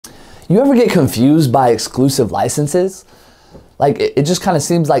You ever get confused by exclusive licenses? Like it just kind of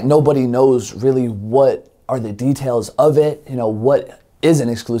seems like nobody knows really what are the details of it, you know, what is an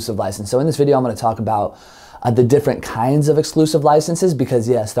exclusive license. So in this video, I'm going to talk about the different kinds of exclusive licenses, because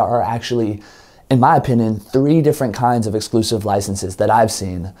yes, there are actually, in my opinion, 3 different kinds of exclusive licenses that I've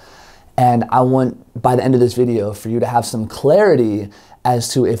seen. And I want, by the end of this video, for you to have some clarity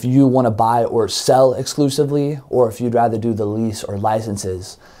as to if you want to buy or sell exclusively, or if you'd rather do the lease or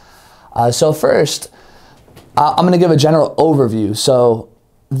licenses. So first, I'm going to give a general overview. So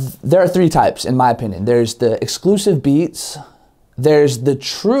there are 3 types, in my opinion. There's the exclusive beats, there's the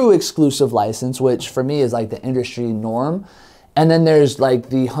true exclusive license, which for me is like the industry norm, and then there's like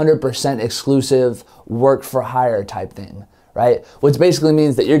the 100% exclusive work for hire type thing, right? Which basically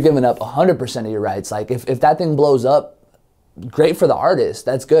means that you're giving up 100% of your rights. Like if that thing blows up, great for the artist,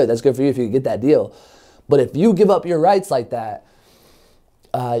 that's good for you if you get that deal. But if you give up your rights like that,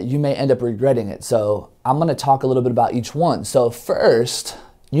 you may end up regretting it. So I'm going to talk a little bit about each one. So first,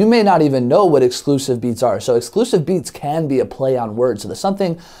 you may not even know what exclusive beats are. So exclusive beats can be a play on words. So there's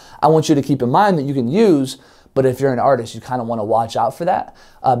something I want you to keep in mind that you can use, but if you're an artist, you kind of want to watch out for that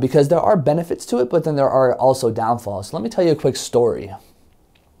because there are benefits to it, but then there are also downfalls. So let me tell you a quick story.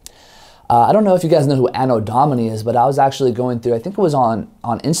 I don't know if you guys know who Anno Domini is, but I was actually going through, I think it was on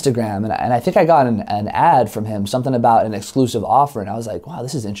Instagram, and I think I got an ad from him, something about an exclusive offer, and I was like, wow,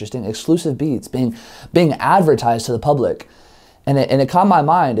 this is interesting. Exclusive beats being advertised to the public. And it caught my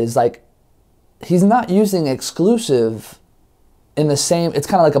mind is like, he's not using exclusive in the same, it's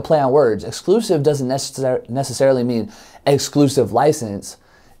kind of like a play on words. Exclusive doesn't necessarily mean exclusive license.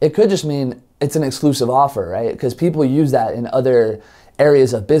 It could just mean it's an exclusive offer, right? Because people use that in other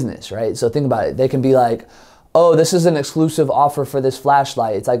areas of business, right? So think about it. They can be like, oh, this is an exclusive offer for this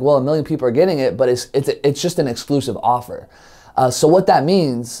flashlight. It's like, well, 1 million people are getting it, but it's just an exclusive offer. So what that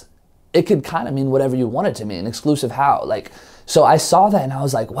means, it could kind of mean whatever you want it to mean. Exclusive how? Like, so I saw that and I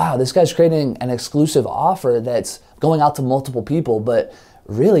was like, wow, this guy's creating an exclusive offer that's going out to multiple people, but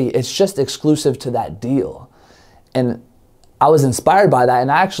really it's just exclusive to that deal. And I was inspired by that,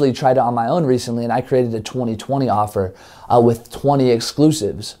 and I actually tried it on my own recently, and I created a 20/20 offer with 20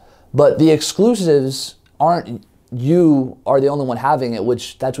 exclusives. But the exclusives aren't, you are the only one having it,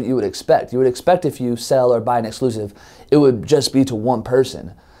 which that's what you would expect. You would expect if you sell or buy an exclusive, it would just be to one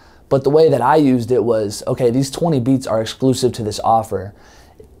person. But the way that I used it was, okay, these 20 beats are exclusive to this offer.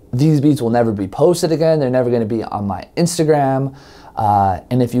 These beats will never be posted again. They're never going to be on my Instagram.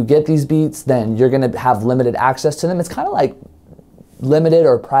 And if you get these beats, then you're going to have limited access to them. It's kind of like limited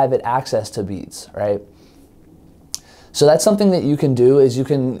or private access to beats, right? So that's something that you can do, is you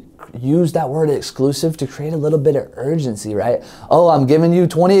can use that word exclusive to create a little bit of urgency, right? Oh, I'm giving you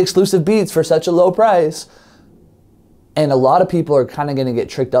 20 exclusive beats for such a low price. And a lot of people are kind of going to get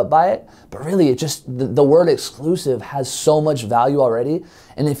tricked up by it, but really it just, the word exclusive has so much value already.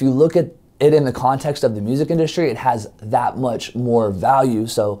 And if you look at it in the context of the music industry, it has that much more value.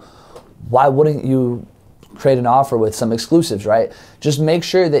 So why wouldn't you create an offer with some exclusives, right? Just make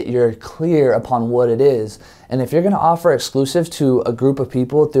sure that you're clear upon what it is. And if you're going to offer exclusive to a group of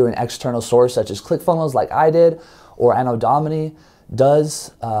people through an external source, such as ClickFunnels like I did, or Anno Domini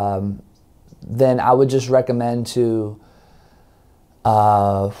does, then I would just recommend to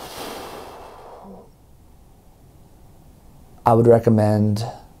to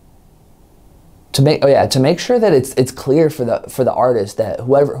make sure that it's clear for the artist that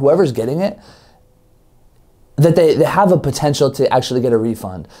whoever's getting it, that they have a potential to actually get a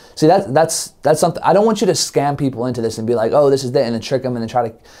refund. See, that's something. I don't want you to scam people into this and be like, oh, this is it, and then trick them and then try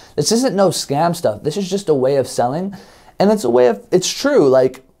to. This isn't no scam stuff. This is just a way of selling, and it's a way of. It's true.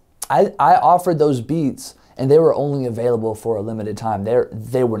 Like I offered those beats, and they were only available for a limited time.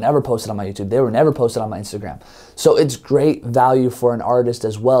 They were never posted on my YouTube. They were never posted on my Instagram. So it's great value for an artist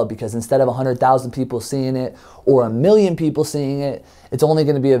as well, because instead of 100,000 people seeing it or 1 million people seeing it, it's only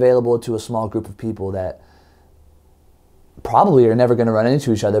going to be available to a small group of people that probably are never going to run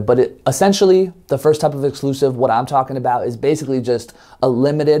into each other. But essentially, the first type of exclusive, what I'm talking about, is basically just a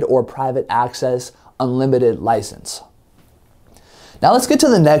limited or private access, unlimited license. Now let's get to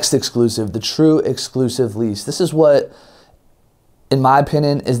the next exclusive, the true exclusive lease. This is what, in my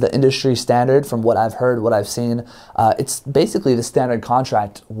opinion, is the industry standard from what I've heard, what I've seen. It's basically the standard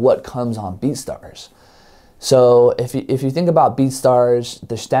contract, what comes on BeatStars. So if you think about BeatStars,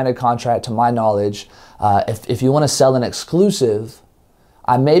 the standard contract, to my knowledge, if you want to sell an exclusive,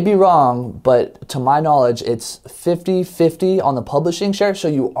 I may be wrong, but to my knowledge, it's 50-50 on the publishing share. So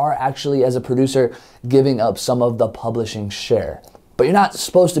you are actually, as a producer, giving up some of the publishing share. But you're not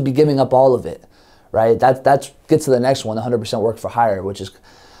supposed to be giving up all of it, right? That gets to the next one, the 100% work for hire, which is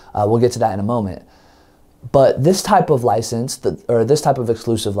We'll get to that in a moment. But this type of license, or this type of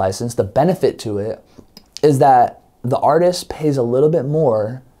exclusive license, the benefit to it is that the artist pays a little bit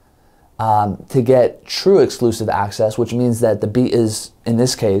more to get true exclusive access, which means that the beat is, in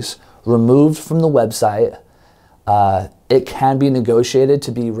this case, removed from the website. It can be negotiated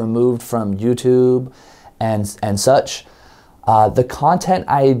to be removed from YouTube and such. The content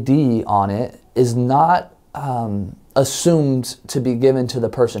ID on it is not assumed to be given to the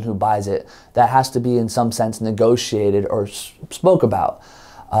person who buys it. That has to be in some sense negotiated or spoke about.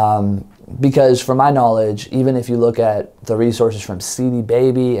 Because from my knowledge, even if you look at the resources from CD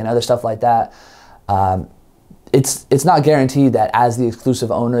Baby and other stuff like that, it's not guaranteed that as the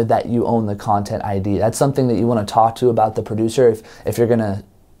exclusive owner that you own the content ID. That's something that you want to talk to about the producer if you're going to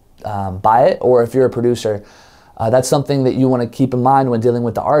buy it, or if you're a producer. That's something that you want to keep in mind when dealing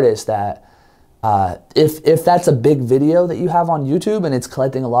with the artist, that if that's a big video that you have on YouTube and it's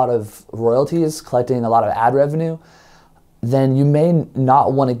collecting a lot of royalties, collecting a lot of ad revenue, then you may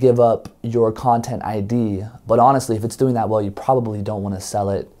not want to give up your content ID. But honestly, if it's doing that well, you probably don't want to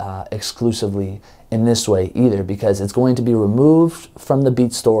sell it exclusively in this way either, because it's going to be removed from the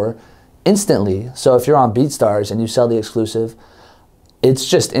Beat Store instantly. So if you're on BeatStars and you sell the exclusive, it's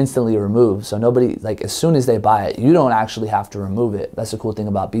just instantly removed. So nobody, like, as soon as they buy it, you don't actually have to remove it. That's the cool thing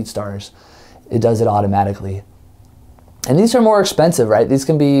about BeatStars. It does it automatically. And these are more expensive, right? These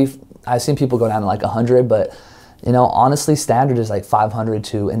can be, I've seen people go down to like 100, but you know, honestly, standard is like 500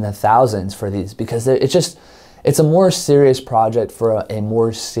 to in the thousands for these, because it's a more serious project for a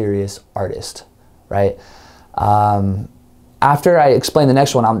more serious artist, right? After I explain the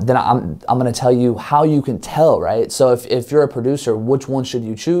next one, I'm going to tell you how you can tell, right? So if you're a producer, which one should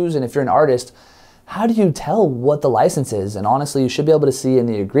you choose? And if you're an artist, how do you tell what the license is? And honestly, you should be able to see in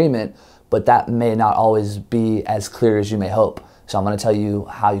the agreement, but that may not always be as clear as you may hope. So I'm going to tell you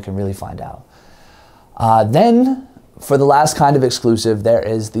how you can really find out. Then, for the last kind of exclusive, there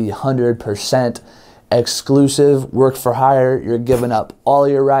is the 100% exclusive work for hire. You're giving up all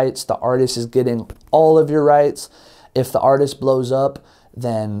your rights. The artist is getting all of your rights. If the artist blows up,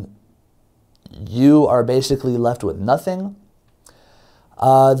 then you are basically left with nothing.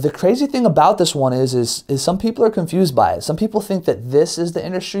 The crazy thing about this one is some people are confused by it. Some people think that this is the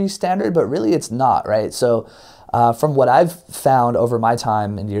industry standard, but really it's not, right? So from what I've found over my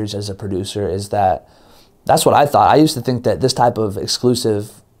time and years as a producer is that's what I thought. I used to think that this type of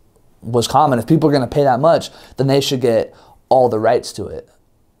exclusive was common. If people are going to pay that much, then they should get all the rights to it.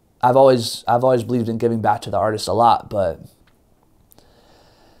 I've always believed in giving back to the artist a lot, but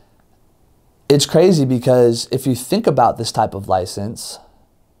it's crazy because if you think about this type of license,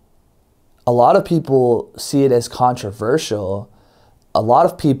 a lot of people see it as controversial. A lot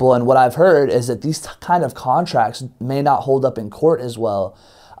of people, and what I've heard is that these kind of contracts may not hold up in court as well.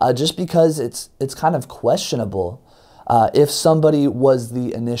 Just because it's kind of questionable. If somebody was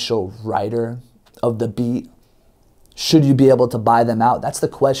the initial writer of the beat, should you be able to buy them out? That's the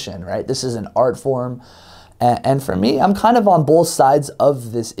question, right? This is an art form. And for me, I'm kind of on both sides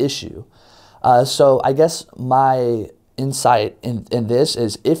of this issue. So I guess my insight in this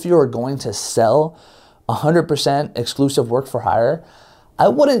is, if you're going to sell 100% exclusive work for hire, I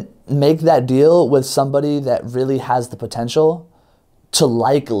wouldn't make that deal with somebody that really has the potential to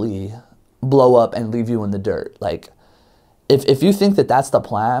likely blow up and leave you in the dirt. Like, if you think that that's the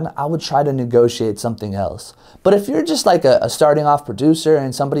plan, I would try to negotiate something else. But if you're just like a starting off producer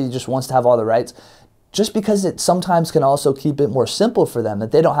and somebody just wants to have all the rights, just because it sometimes can also keep it more simple for them,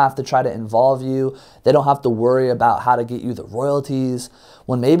 that they don't have to try to involve you, they don't have to worry about how to get you the royalties,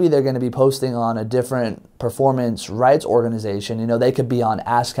 when maybe they're going to be posting on a different performance rights organization. You know, they could be on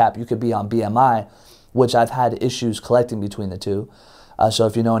ASCAP, you could be on BMI, which I've had issues collecting between the two. So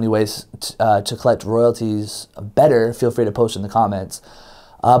if you know any ways to collect royalties better, feel free to post in the comments.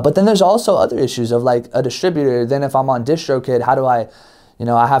 But then there's also other issues of like a distributor. Then if I'm on DistroKid, how do I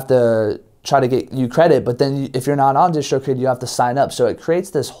have to try to get you credit, but then if you're not on DistroKid, you have to sign up. So it creates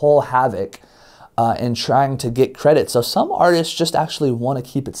this whole havoc in trying to get credit. So some artists just actually want to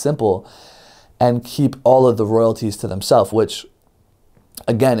keep it simple and keep all of the royalties to themselves, which,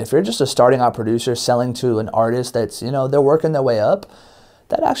 again, if you're just a starting out producer selling to an artist that's, they're working their way up,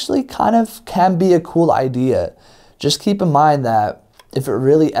 that actually kind of can be a cool idea. Just keep in mind that if it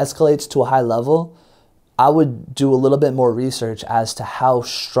really escalates to a high level, I would do a little bit more research as to how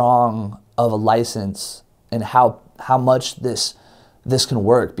strong of a license and how much this can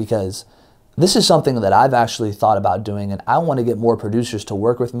work, because this is something that I've actually thought about doing, and I want to get more producers to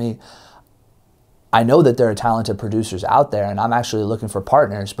work with me. I know that there are talented producers out there, and I'm actually looking for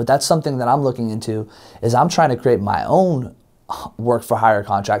partners, but that's something that I'm looking into, is I'm trying to create my own work for hire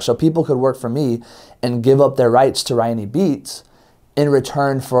contract. So people could work for me and give up their rights to write any beats in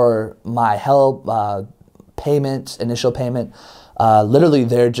return for my help, payment, initial payment. Literally,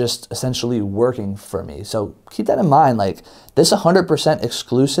 they're just essentially working for me. So keep that in mind. Like, this 100%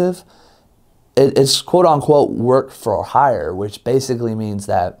 exclusive, it's quote unquote work for hire, which basically means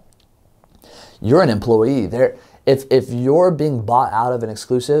that you're an employee. If you're being bought out of an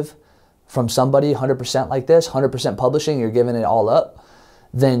exclusive from somebody 100% like this, 100% publishing, you're giving it all up,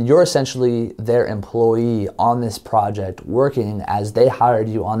 then you're essentially their employee on this project, working as they hired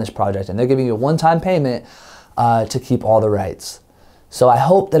you on this project, and they're giving you a one-time payment to keep all the rights. So I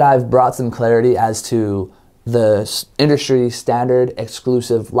hope that I've brought some clarity as to the industry standard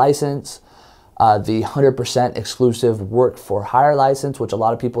exclusive license, the 100% exclusive work for hire license, which a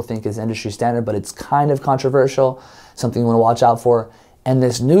lot of people think is industry standard, but it's kind of controversial, something you want to watch out for. And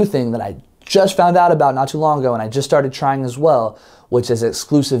this new thing that I just found out about not too long ago, and I just started trying as well, which is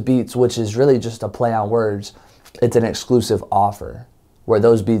exclusive beats, which is really just a play on words. It's an exclusive offer where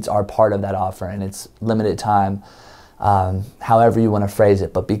those beats are part of that offer, and it's limited time, however you want to phrase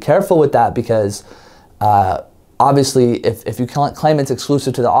it. But be careful with that, because obviously if you claim it's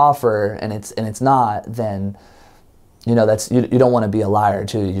exclusive to the offer and it's not, then you know you don't want to be a liar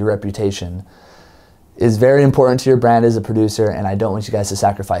to your reputation. Is very important to your brand as a producer, and I don't want you guys to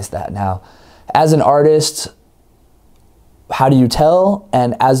sacrifice that. Now, as an artist, how do you tell?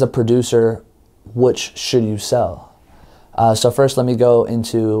 And as a producer, which should you sell? So first, let me go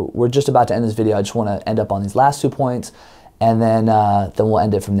into, we're just about to end this video. I just want to end up on these last 2 points, and then we'll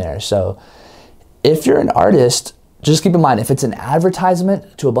end it from there. So if you're an artist, just keep in mind, if it's an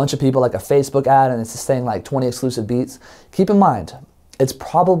advertisement to a bunch of people, like a Facebook ad, and it's saying like 20 exclusive beats, keep in mind, it's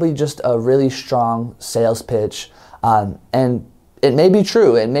probably just a really strong sales pitch, and it may be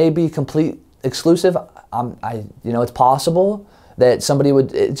true. It may be complete exclusive. It's possible that somebody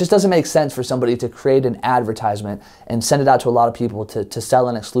would. It just doesn't make sense for somebody to create an advertisement and send it out to a lot of people to sell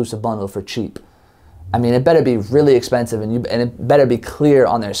an exclusive bundle for cheap. I mean, it better be really expensive, and it better be clear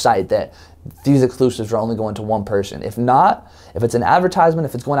on their site that these exclusives are only going to one person. If not, if it's an advertisement,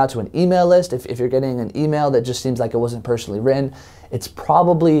 if it's going out to an email list, if you're getting an email that just seems like it wasn't personally written, it's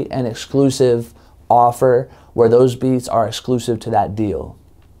probably an exclusive offer where those beats are exclusive to that deal.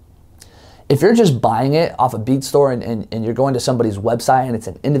 If you're just buying it off a beat store and you're going to somebody's website and it's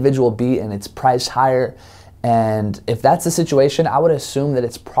an individual beat and it's priced higher, and if that's the situation, I would assume that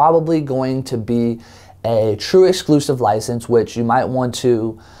it's probably going to be a true exclusive license, which you might want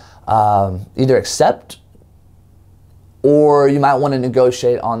to either accept, or you might want to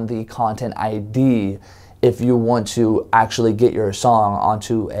negotiate on the content ID if you want to actually get your song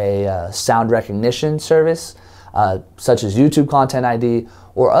onto a sound recognition service, such as YouTube Content ID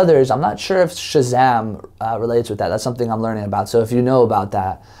or others. I'm not sure if Shazam relates with that. That's something I'm learning about. So if you know about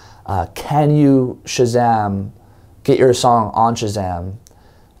that, can you get your song on Shazam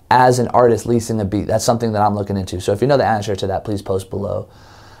as an artist leasing a beat? That's something that I'm looking into. So if you know the answer to that, please post below.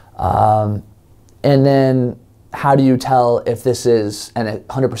 And then how do you tell if this is an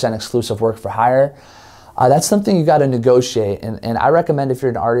 100% exclusive work for hire? That's something you got to negotiate, and I recommend, if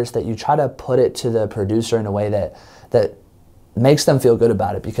you're an artist, that you try to put it to the producer in a way that makes them feel good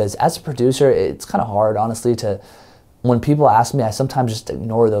about it, because as a producer, it's kind of hard, honestly, when people ask me, I sometimes just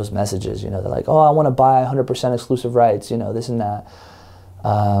ignore those messages. They're like, oh, I want to buy 100% exclusive rights, this and that,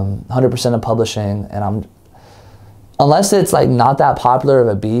 100% of publishing, and unless it's like not that popular of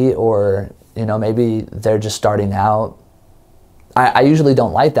a beat, or maybe they're just starting out, I usually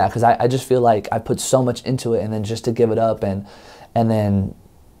don't like that, because I just feel like I put so much into it, and then just to give it up, and then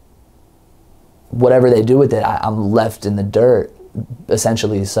whatever they do with it, I'm left in the dirt,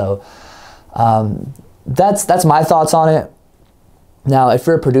 essentially. So that's my thoughts on it. Now, if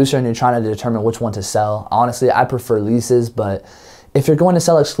you're a producer and you're trying to determine which one to sell, honestly, I prefer leases, but if you're going to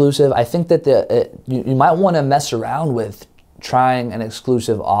sell exclusive, I think that you might want to mess around with trying an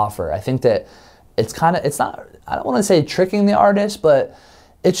exclusive offer. I think that it's not, I don't want to say tricking the artist, but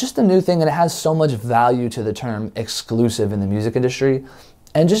it's just a new thing, and it has so much value to the term exclusive in the music industry.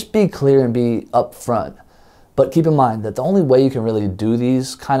 And just be clear and be upfront. But keep in mind that the only way you can really do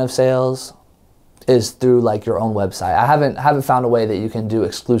these kind of sales is through like your own website. I haven't found a way that you can do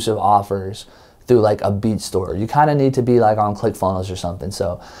exclusive offers through like a beat store. You kind of need to be like on ClickFunnels or something.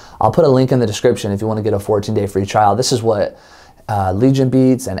 So I'll put a link in the description if you want to get a 14-day free trial. This is what Legion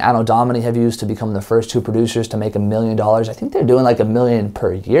Beats and Anno Domini have used to become the first 2 producers to make $1 million. I think they're doing like $1 million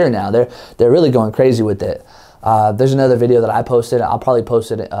per year now. They're really going crazy with it. There's another video that I posted. I'll probably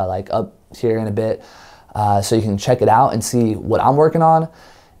post it like up here in a bit, so you can check it out and see what I'm working on.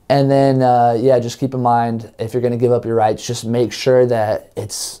 And then, yeah, just keep in mind, if you're going to give up your rights, just make sure that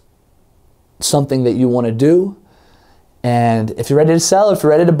it's something that you want to do. And if you're ready to sell, if you're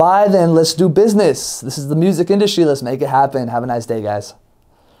ready to buy, then let's do business. This is the music industry. Let's make it happen. Have a nice day, guys.